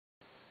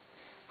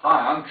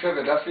Hi, I'm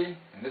Trevor Duffy,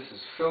 and this is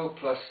Phil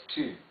plus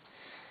 2.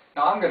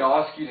 Now I'm going to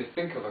ask you to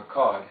think of a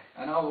card,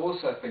 and I'll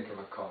also think of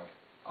a card.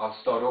 I'll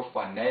start off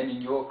by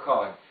naming your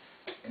card,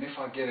 and if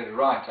I get it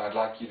right, I'd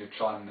like you to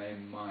try and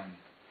name mine.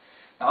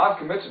 Now I've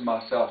committed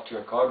myself to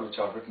a card which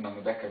I've written on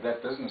the back of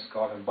that business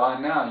card, and by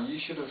now you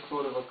should have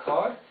thought of a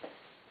card,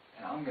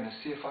 and I'm going to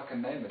see if I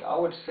can name it. I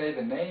would say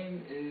the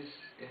name is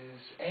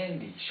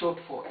Andy, short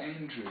for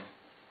Andrew.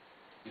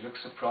 You look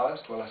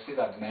surprised? Well, I said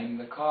I'd name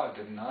the card,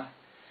 didn't I?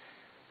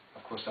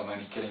 Of course, I'm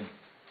only kidding.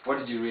 What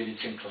did you really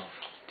think of?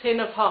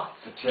 10 of hearts.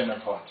 The 10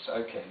 of hearts.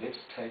 Okay, let's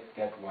take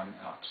that one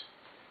out.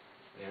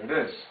 There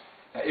it is.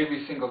 Now,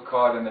 every single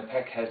card in the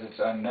pack has its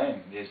own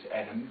name. There's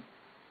Adam.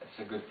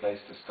 That's a good place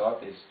to start.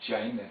 There's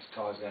Jane. That's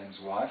Tarzan's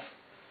wife.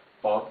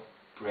 Bob,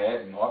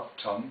 Brad, Mark,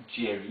 Tom,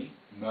 Jerry,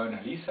 Mona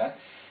Lisa.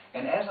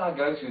 And as I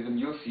go through them,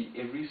 you'll see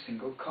every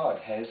single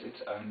card has its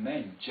own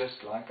name,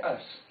 just like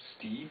us.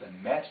 Steve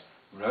and Matt,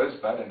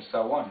 Rosebud, and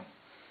so on.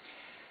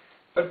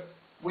 But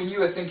when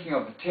you were thinking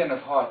of the 10 of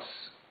hearts,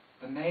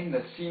 the name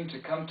that seemed to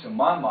come to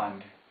my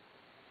mind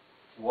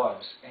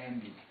was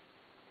Andy.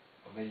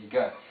 Well, there you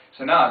go.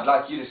 So now I'd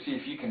like you to see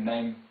if you can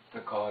name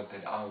the card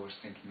that I was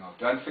thinking of.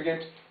 Don't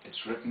forget,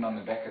 it's written on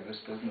the back of this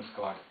business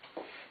card.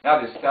 Now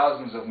there's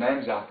thousands of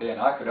names out there,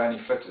 and I could only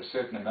fit a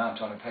certain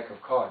amount on a pack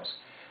of cards.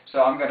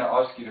 So I'm going to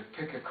ask you to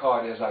pick a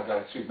card as I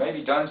go through.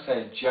 Maybe don't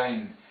say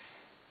Jane,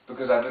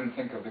 because I didn't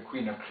think of the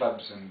Queen of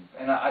Clubs,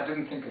 and I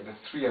didn't think of the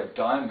 3 of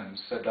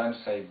Diamonds, so don't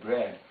say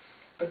Brad.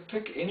 But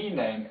pick any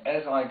name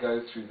as I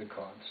go through the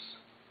cards.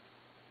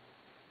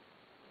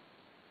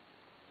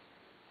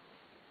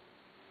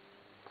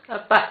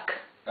 A buck.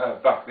 Oh,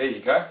 buck, there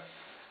you go.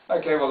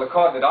 Okay, well the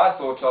card that I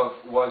thought of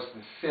was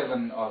the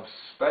 7 of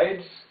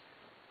Spades,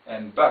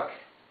 and buck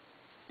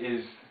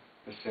is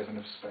the 7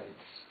 of Spades.